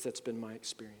 At least that's been my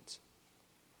experience.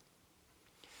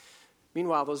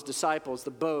 Meanwhile, those disciples, the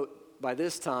boat, by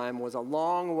this time, was a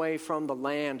long way from the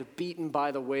land, beaten by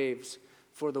the waves,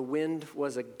 for the wind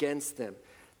was against them.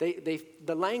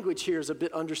 The language here is a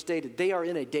bit understated. They are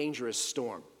in a dangerous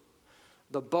storm.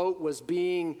 The boat was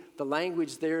the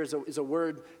language there is a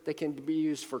word that can be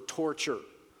used for torture.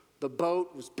 The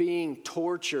boat was being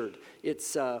tortured.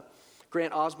 It's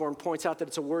Grant Osborne points out that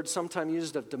it's a word sometimes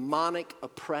used of demonic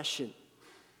oppression.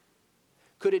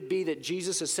 Could it be that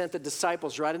Jesus has sent the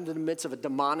disciples right into the midst of a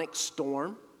demonic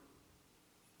storm?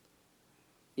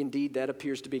 Indeed, that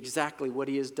appears to be exactly what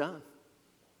he has done.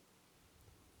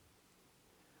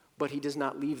 But he does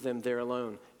not leave them there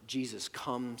alone. Jesus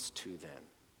comes to them.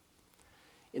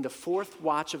 In the fourth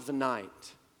watch of the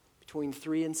night, between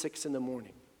 3 and 6 in the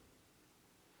morning,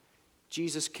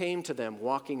 Jesus came to them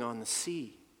walking on the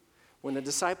sea. When the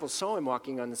disciples saw him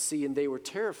walking on the sea, and they were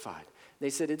terrified, they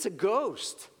said, "It's a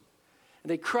ghost." And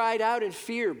they cried out in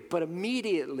fear, but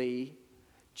immediately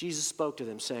Jesus spoke to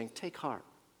them, saying, "Take heart.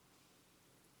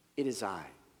 It is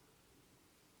I.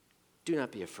 Do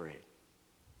not be afraid."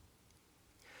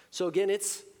 So again,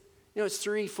 it's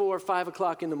 3, 4, 5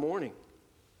 o'clock in the morning.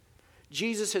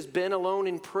 Jesus has been alone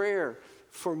in prayer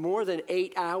for more than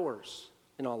 8 hours,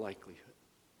 in all likelihood.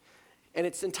 And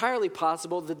it's entirely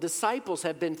possible the disciples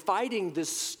have been fighting this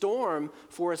storm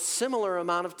for a similar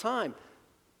amount of time.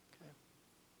 Okay.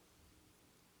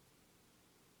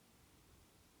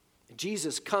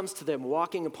 Jesus comes to them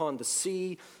walking upon the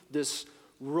sea, this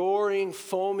roaring,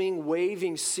 foaming,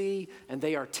 waving sea, and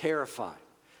they are terrified.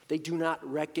 They do not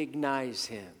recognize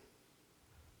him.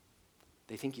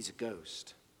 They think he's a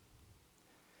ghost.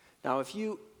 Now, if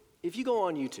you go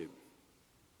on YouTube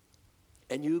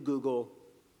and you Google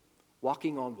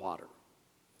walking on water,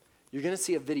 you're going to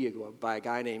see a video by a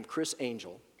guy named Chris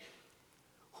Angel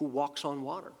who walks on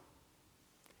water.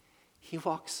 He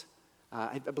walks,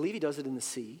 I believe he does it in the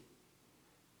sea,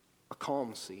 a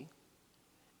calm sea,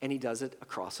 and he does it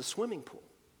across a swimming pool.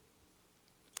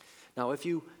 Now, if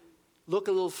you look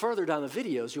a little further down the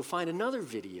videos, you'll find another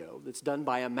video that's done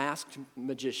by a masked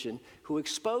magician who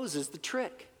exposes the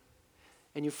trick.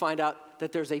 And you find out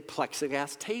that there's a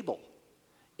plexiglass table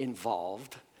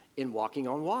involved in walking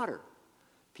on water.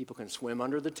 People can swim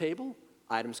under the table.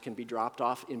 Items can be dropped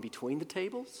off in between the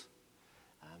tables.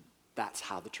 That's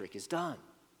how the trick is done.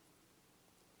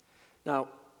 Now,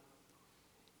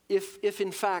 if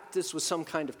in fact this was some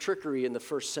kind of trickery in the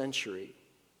first century,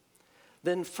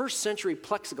 then first century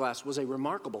plexiglass was a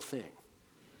remarkable thing.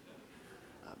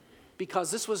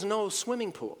 because this was no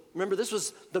swimming pool. Remember, this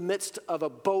was the midst of a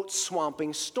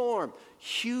boat-swamping storm,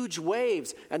 huge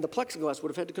waves, and the plexiglass would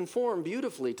have had to conform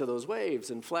beautifully to those waves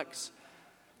and flex.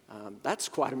 That's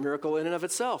quite a miracle in and of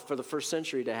itself for the first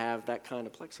century to have that kind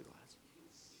of plexiglass.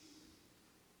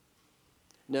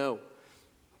 No.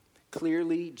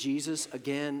 Clearly, Jesus,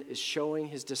 again, is showing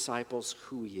his disciples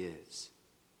who he is.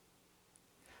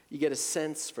 You get a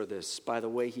sense for this by the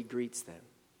way he greets them.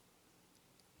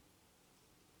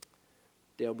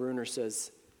 Dale Bruner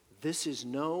says, this is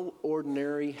no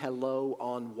ordinary hello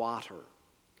on water.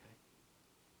 Okay?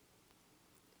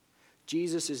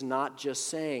 Jesus is not just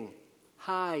saying,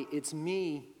 hi, it's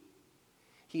me.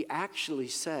 He actually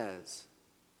says,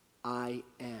 I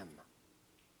am.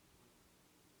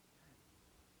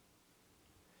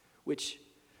 Which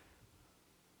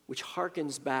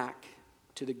harkens back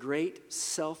to the great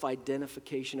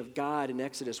self-identification of God in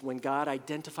Exodus when God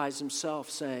identifies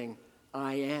himself saying,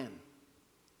 I am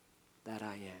that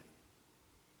I am.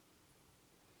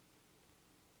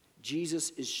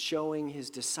 Jesus is showing his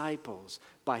disciples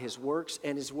by his works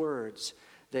and his words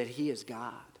that he is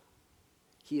God.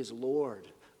 He is Lord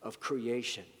of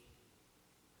creation,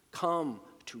 come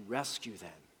to rescue them,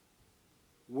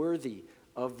 worthy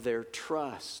of their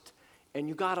trust. And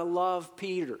you got to love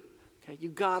Peter. Okay? You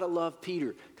got to love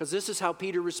Peter, because this is how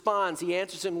Peter responds. He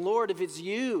answers him, Lord, if it's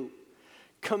you,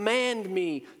 command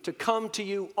me to come to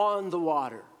you on the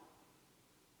water.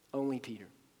 Only Peter.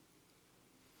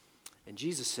 And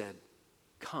Jesus said,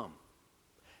 come.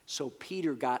 So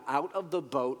Peter got out of the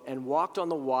boat and walked on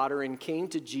the water and came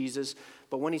to Jesus.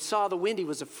 But when he saw the wind, he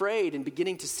was afraid, and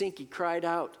beginning to sink, he cried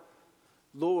out,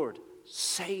 Lord,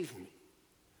 save me.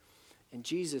 And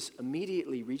Jesus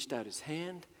immediately reached out his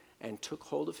hand and took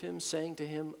hold of him, saying to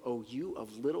him, O you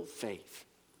of little faith,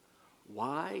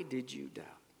 why did you doubt?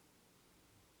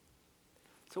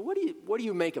 So what do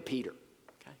you make of Peter?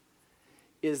 Okay.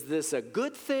 Is this a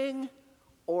good thing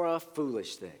or a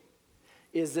foolish thing?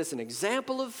 Is this an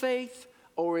example of faith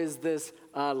or is this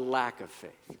a lack of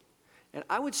faith? And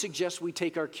I would suggest we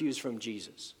take our cues from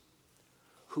Jesus,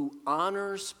 who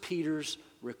honors Peter's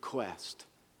request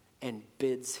and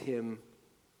bids him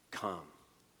come.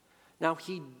 Now,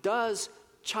 he does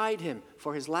chide him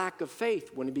for his lack of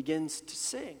faith when he begins to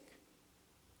sink.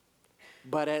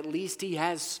 But at least he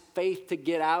has faith to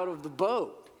get out of the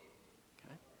boat.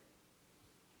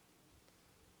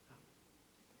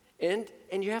 Okay?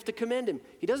 And you have to commend him.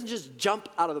 He doesn't just jump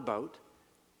out of the boat.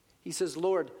 He says,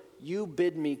 Lord, you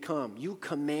bid me come. You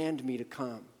command me to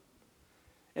come.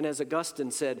 And as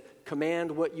Augustine said,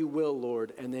 command what you will,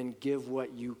 Lord, and then give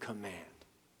what you command.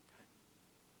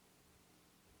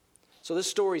 So this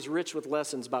story is rich with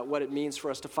lessons about what it means for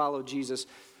us to follow Jesus.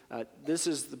 This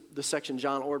is the section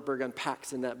John Ortberg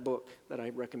unpacks in that book that I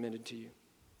recommended to you.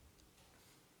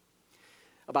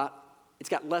 It's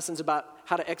got lessons about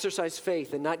how to exercise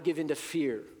faith and not give in to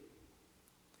fear.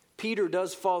 Peter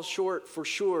does fall short for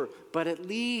sure, but at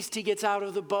least he gets out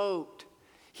of the boat.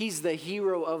 He's the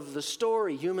hero of the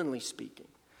story, humanly speaking.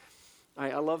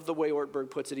 I love the way Ortberg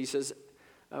puts it. He says,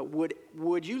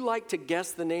 would you like to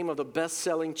guess the name of the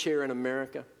best-selling chair in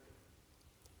America?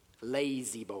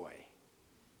 Lazy Boy.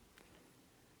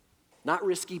 Not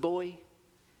Risky Boy.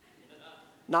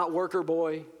 Not Worker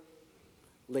Boy.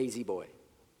 Lazy Boy.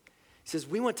 He says,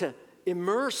 we want to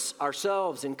immerse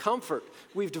ourselves in comfort.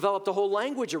 We've developed a whole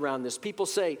language around this. People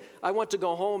say, I want to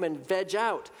go home and veg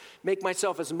out, make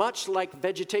myself as much like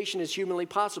vegetation as humanly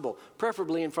possible,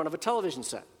 preferably in front of a television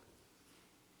set.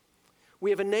 We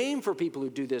have a name for people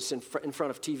who do this in front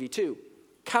of TV too.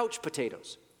 Couch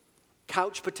potatoes.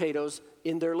 Couch potatoes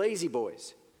in their lazy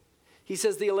boys. He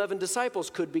says the 11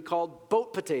 disciples could be called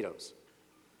boat potatoes.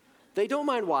 They don't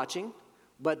mind watching,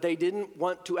 but they didn't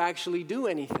want to actually do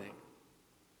anything.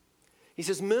 He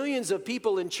says millions of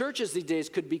people in churches these days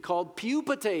could be called pew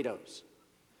potatoes.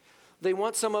 They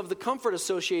want some of the comfort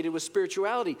associated with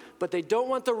spirituality, but they don't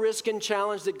want the risk and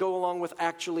challenge that go along with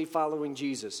actually following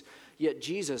Jesus. Yet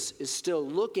Jesus is still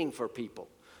looking for people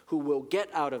who will get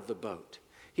out of the boat.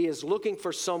 He is looking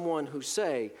for someone who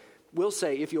will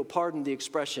say, if you'll pardon the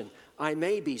expression, I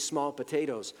may be small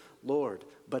potatoes, Lord,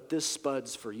 but this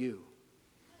spud's for you.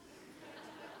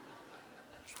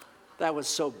 That was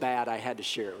so bad I had to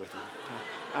share it with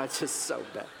you. It's just so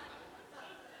bad.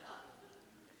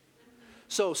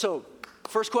 So,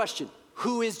 first question,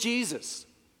 who is Jesus?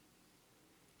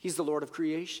 He's the Lord of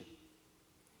creation.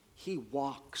 He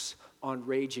walks on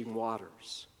raging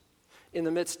waters. In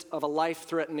the midst of a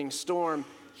life-threatening storm,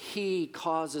 he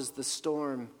causes the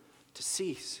storm to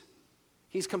cease.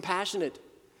 He's compassionate.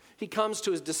 He comes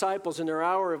to his disciples in their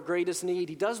hour of greatest need.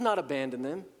 He does not abandon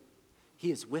them.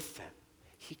 He is with them.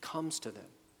 he comes to them.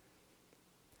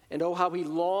 And oh, how he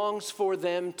longs for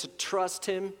them to trust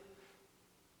him.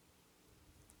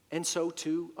 And so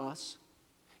too us.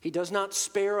 He does not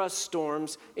spare us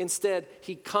storms. Instead,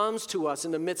 he comes to us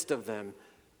in the midst of them.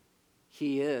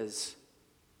 He is,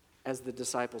 as the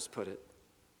disciples put it,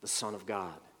 the Son of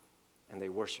God. And they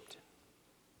worshiped him.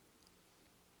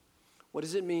 What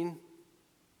does it mean?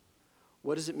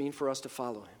 What does it mean for us to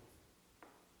follow him?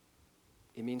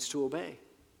 It means to obey.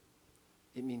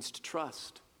 It means to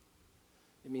trust.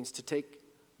 It means to take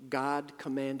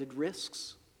God-commanded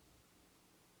risks.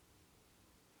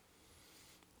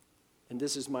 And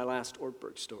this is my last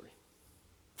Ortberg story.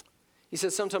 He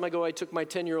says, some time ago I took my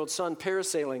 10-year-old son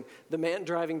parasailing. The man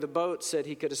driving the boat said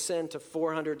he could ascend to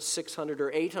 400, 600,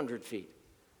 or 800 feet.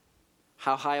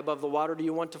 How high above the water do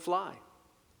you want to fly?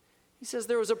 He says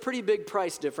there was a pretty big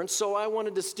price difference, so I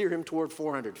wanted to steer him toward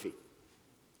 400 feet.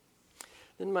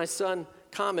 Then my son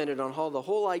commented on how the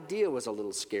whole idea was a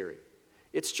little scary.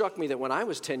 It struck me that when I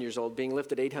was 10 years old, being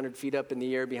lifted 800 feet up in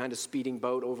the air behind a speeding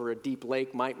boat over a deep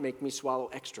lake might make me swallow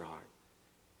extra hard.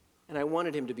 And I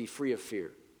wanted him to be free of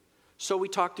fear. So we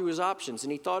talked through his options,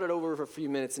 and he thought it over for a few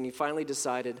minutes, and he finally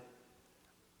decided,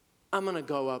 I'm going to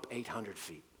go up 800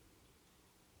 feet.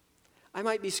 I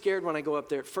might be scared when I go up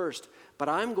there at first, but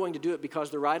I'm going to do it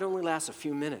because the ride only lasts a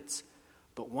few minutes.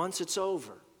 But once it's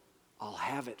over, I'll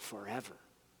have it forever.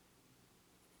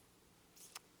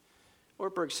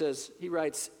 Ortberg says, he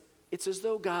writes, it's as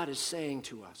though God is saying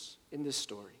to us in this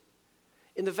story,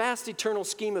 in the vast eternal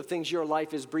scheme of things, your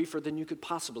life is briefer than you could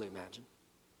possibly imagine.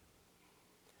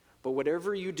 But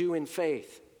whatever you do in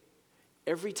faith,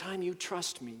 every time you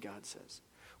trust me, God says,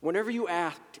 whenever you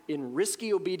act in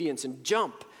risky obedience and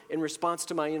jump in response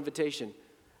to my invitation,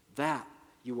 that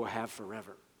you will have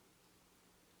forever.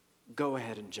 Go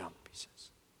ahead and jump, he says.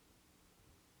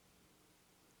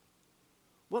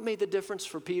 What made the difference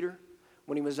for Peter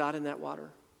when he was out in that water?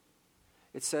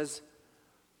 It says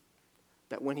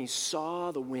that when he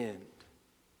saw the wind,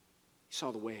 he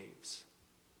saw the waves,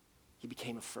 he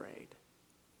became afraid.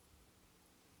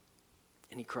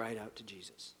 And he cried out to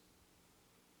Jesus.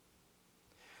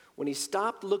 When he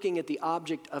stopped looking at the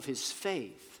object of his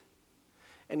faith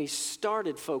and he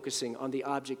started focusing on the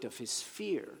object of his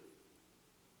fear,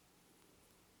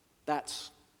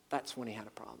 that's when he had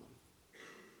a problem.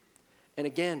 And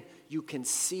again, you can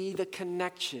see the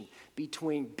connection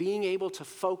between being able to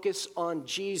focus on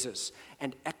Jesus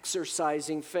and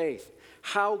exercising faith.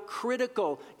 How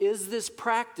critical is this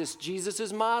practice Jesus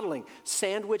is modeling,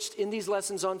 sandwiched in these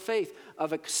lessons on faith,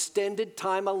 of extended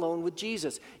time alone with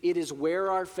Jesus? It is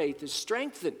where our faith is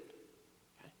strengthened.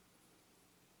 Okay?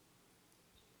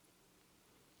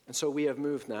 And so we have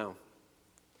moved now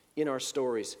in our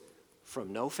stories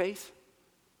from no faith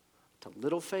to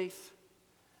little faith,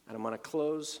 and I'm going to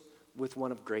close with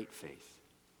one of great faith.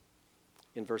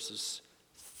 In verses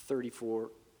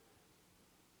 34,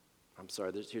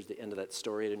 here's the end of that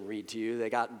story I didn't read to you. They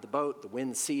got in the boat, the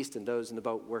wind ceased, and those in the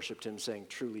boat worshiped him, saying,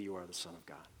 truly you are the Son of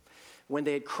God. When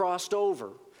they had crossed over,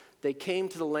 they came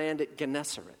to the land at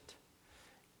Gennesaret.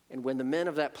 And when the men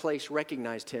of that place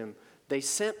recognized him, they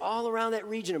sent all around that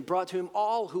region and brought to him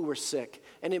all who were sick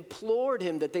and implored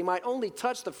him that they might only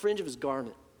touch the fringe of his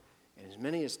garment. And as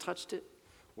many as touched it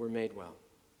were made well.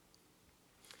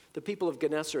 The people of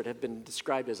Gennesaret have been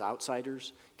described as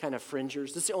outsiders, kind of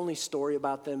fringers. This is the only story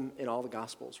about them in all the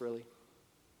Gospels, really.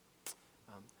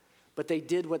 But they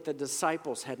did what the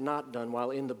disciples had not done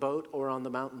while in the boat or on the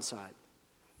mountainside.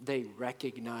 They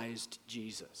recognized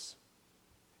Jesus.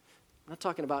 I'm not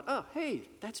talking about, oh, hey,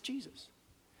 that's Jesus.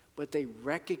 But they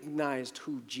recognized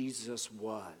who Jesus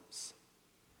was,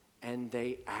 and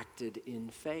they acted in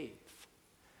faith.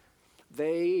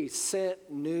 They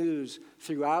sent news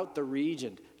throughout the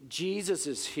region. Jesus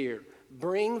is here.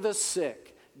 Bring the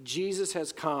sick. Jesus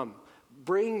has come.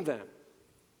 Bring them.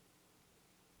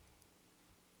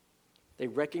 They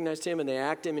recognized him and they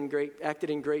acted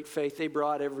in great faith. They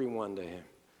brought everyone to him.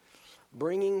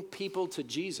 Bringing people to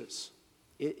Jesus.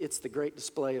 It's the great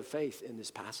display of faith in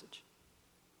this passage.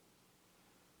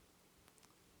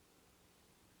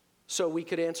 So we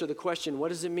could answer the question, what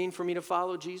does it mean for me to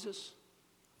follow Jesus?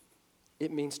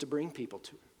 It means to bring people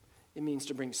to him. It means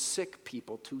to bring sick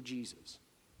people to Jesus.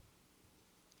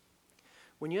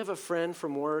 When you have a friend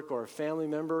from work or a family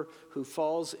member who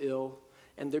falls ill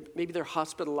and maybe they're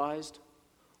hospitalized,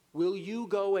 will you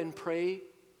go and pray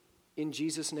in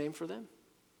Jesus' name for them?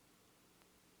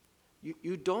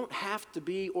 You don't have to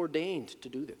be ordained to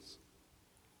do this.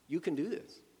 You can do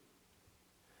this.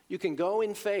 You can go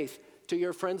in faith to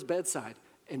your friend's bedside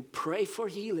and pray for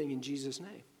healing in Jesus'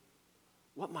 name.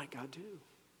 What might God do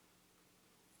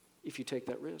if you take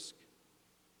that risk?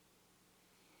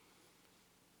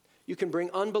 You can bring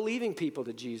unbelieving people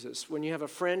to Jesus. When you have a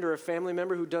friend or a family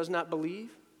member who does not believe,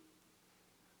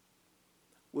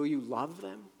 will you love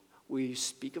them? Will you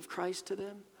speak of Christ to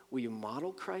them? Will you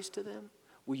model Christ to them?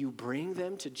 Will you bring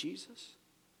them to Jesus?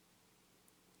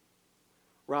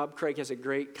 Rob Craig has a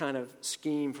great kind of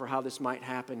scheme for how this might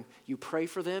happen. You pray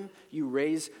for them. You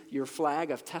raise your flag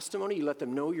of testimony. You let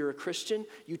them know you're a Christian.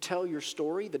 You tell your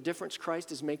story, the difference Christ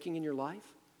is making in your life.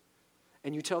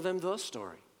 And you tell them the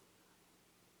story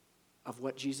of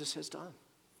what Jesus has done.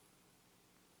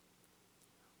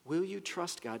 Will you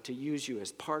trust God to use you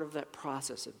as part of that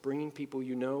process of bringing people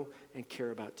you know and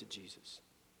care about to Jesus?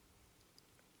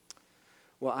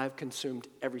 Well, I've consumed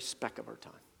every speck of our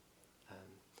time.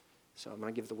 So I'm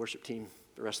going to give the worship team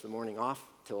the rest of the morning off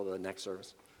till the next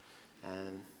service.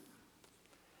 And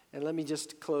let me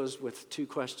just close with two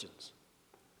questions.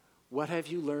 What have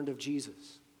you learned of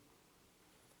Jesus?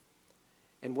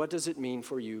 And what does it mean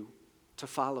for you to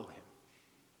follow him,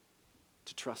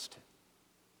 to trust him?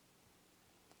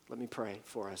 Let me pray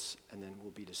for us, and then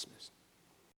we'll be dismissed.